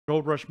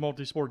Gold Rush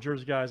Multi-Sport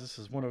jersey, guys. This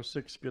is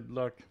 106. Good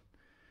luck.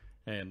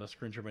 And let's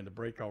screen share in the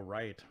break. All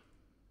right.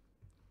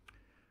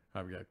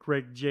 All right, we got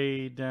Craig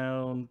J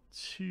down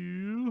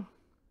to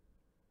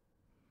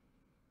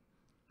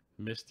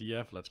Misty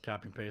F. Let's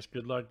copy and paste.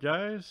 Good luck,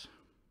 guys.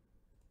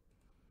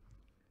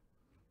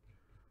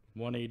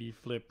 180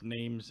 flip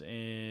names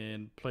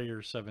and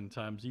players 7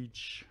 times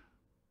each.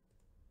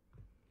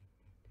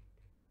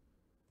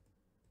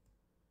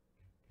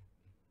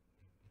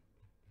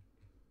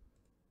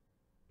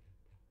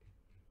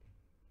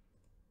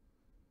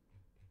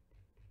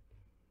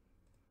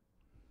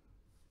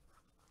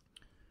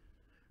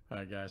 All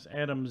right, guys.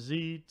 Adam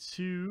Z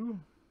to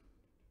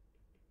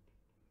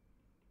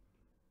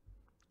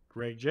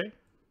Greg J.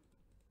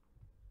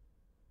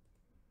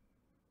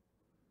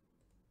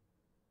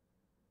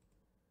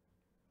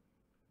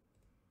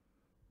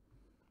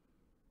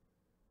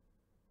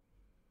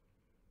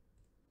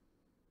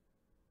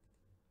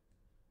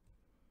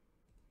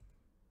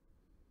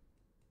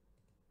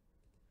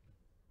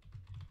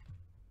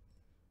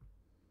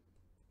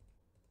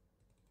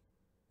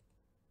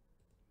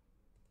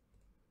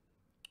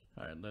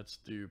 All right, let's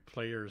do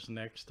players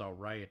next. All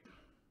right.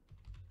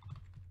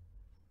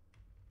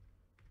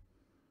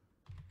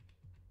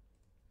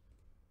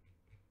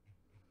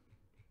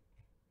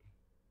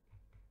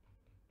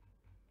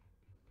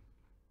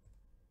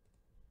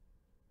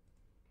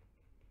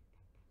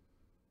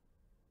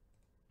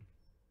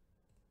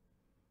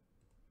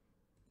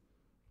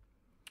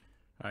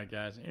 All right,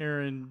 guys.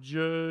 Aaron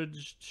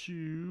Judge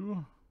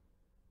to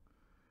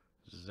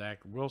Zach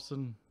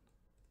Wilson.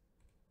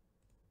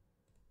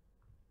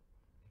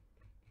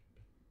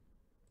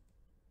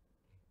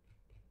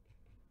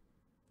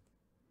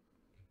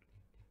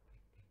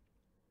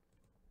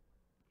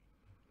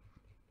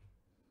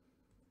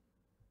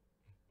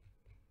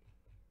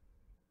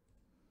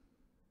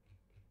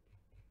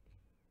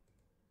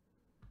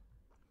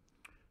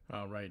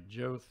 All right,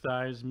 Joe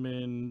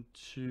Theismann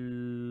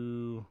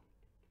to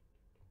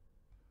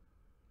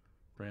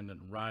Brandon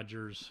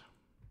Rogers.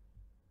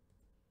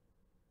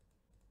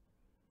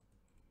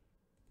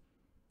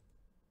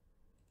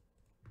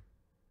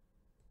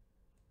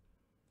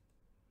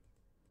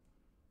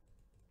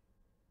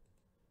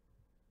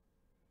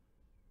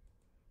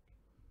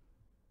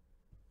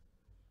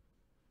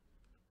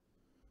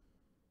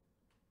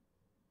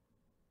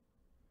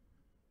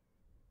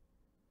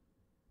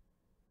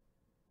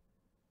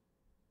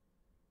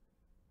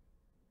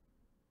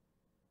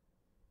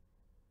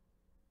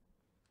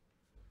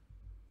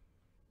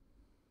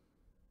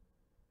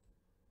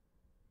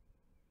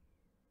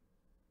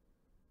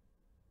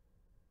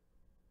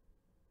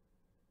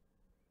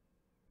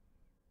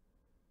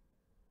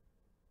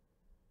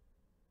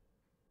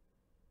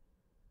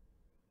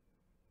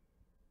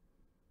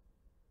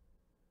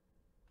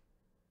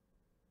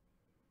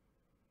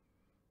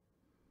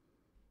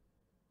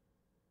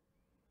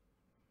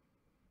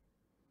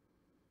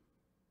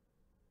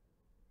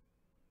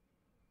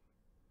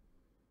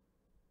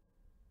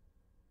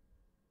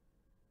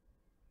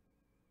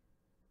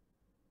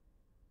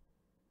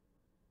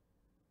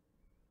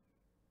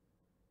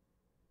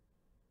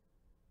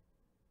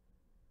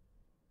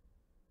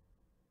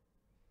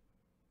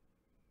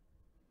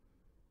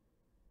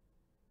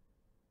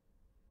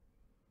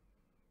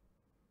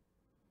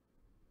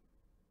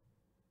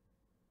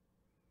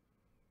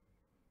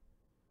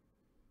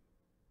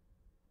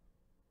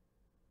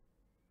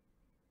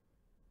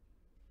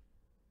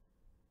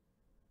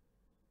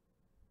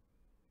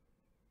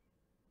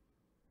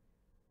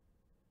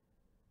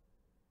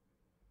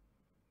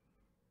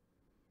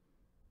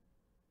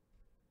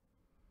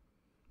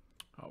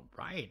 All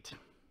right.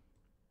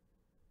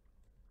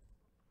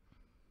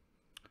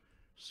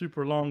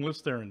 Super long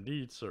list there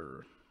indeed,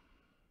 sir.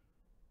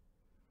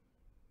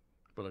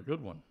 But a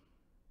good one.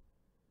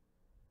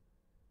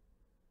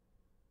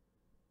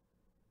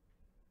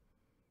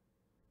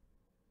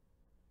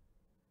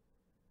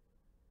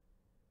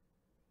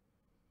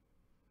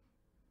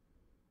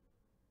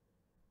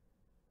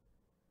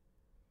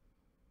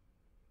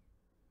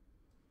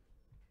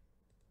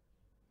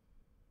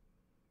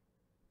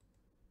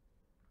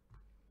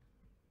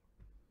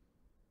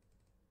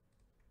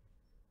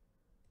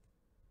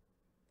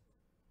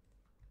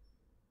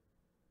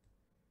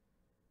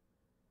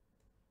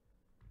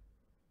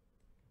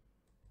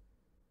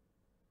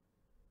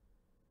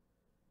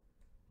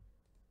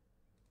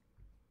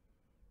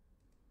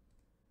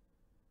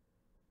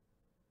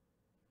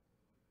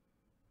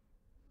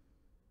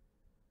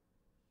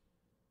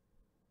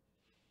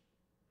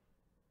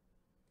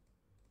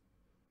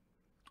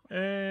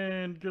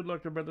 And good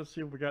luck, everybody. Let's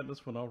see what we got in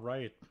this one. All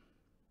right.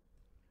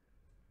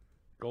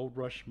 Gold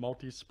Rush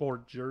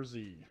Multi-Sport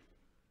jersey.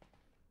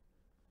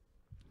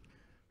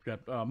 We've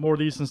got more of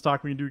these in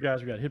stock we can do,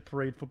 guys. We got Hit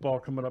Parade football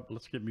coming up.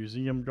 Let's get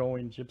Museum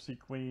going. Gypsy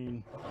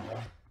Queen.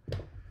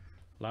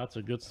 Lots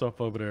of good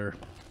stuff over there.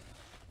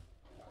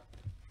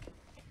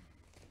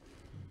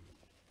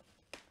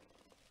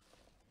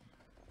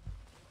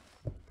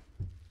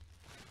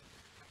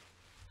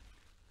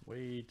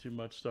 Way too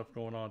much stuff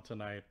going on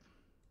tonight.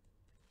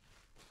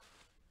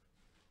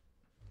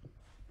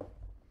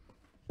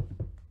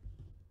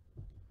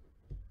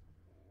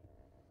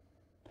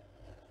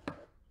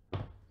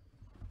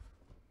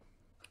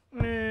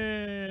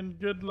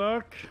 Good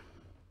luck.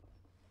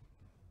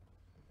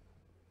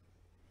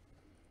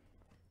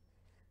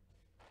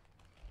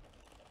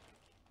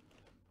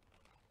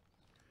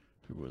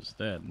 Who was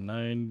that?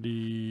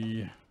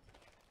 90.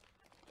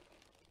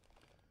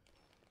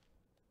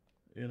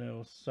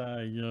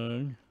 Cy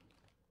Young.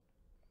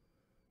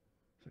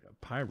 It's like a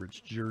Pirates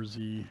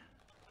jersey.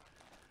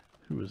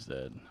 Who is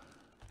that?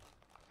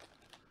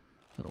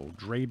 That old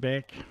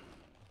Drebeck.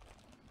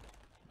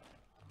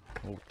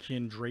 Old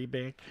Ken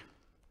Drebeck.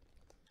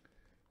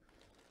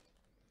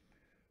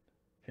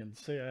 Can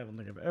say I don't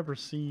think I've ever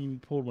seen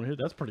pulled one here.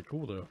 That's pretty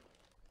cool though.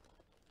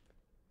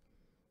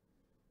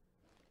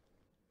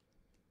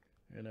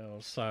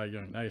 Cy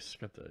Young. Nice.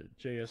 Got the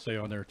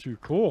JSA on there too.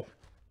 Cool.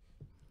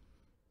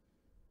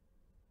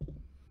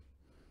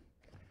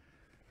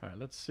 All right,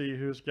 let's see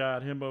who's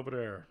got him over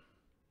there.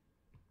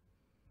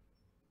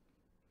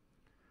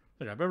 I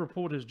think I've ever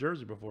pulled his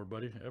jersey before,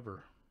 buddy.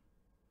 Ever.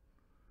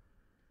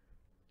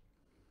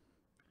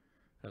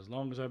 As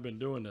long as I've been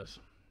doing this.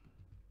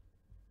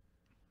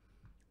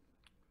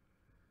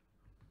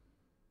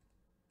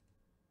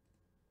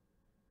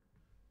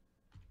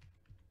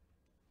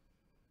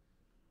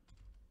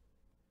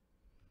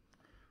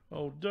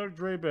 Oh, Doug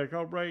Drebeck.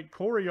 All right.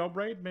 Corey. All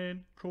right,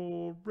 man.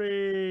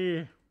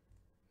 Corey.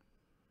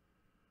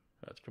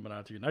 That's coming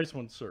out to you. Nice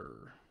one,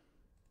 sir.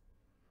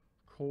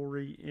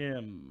 Corey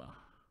M.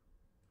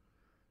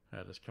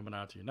 That is coming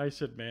out to you. Nice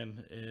hit,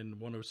 man, in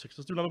 106.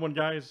 Let's do another one,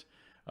 guys.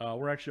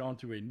 We're actually on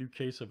to a new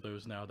case of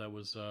those now. That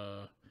was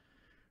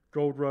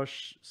Gold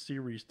Rush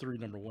Series 3,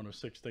 number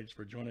 106. Thanks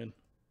for joining.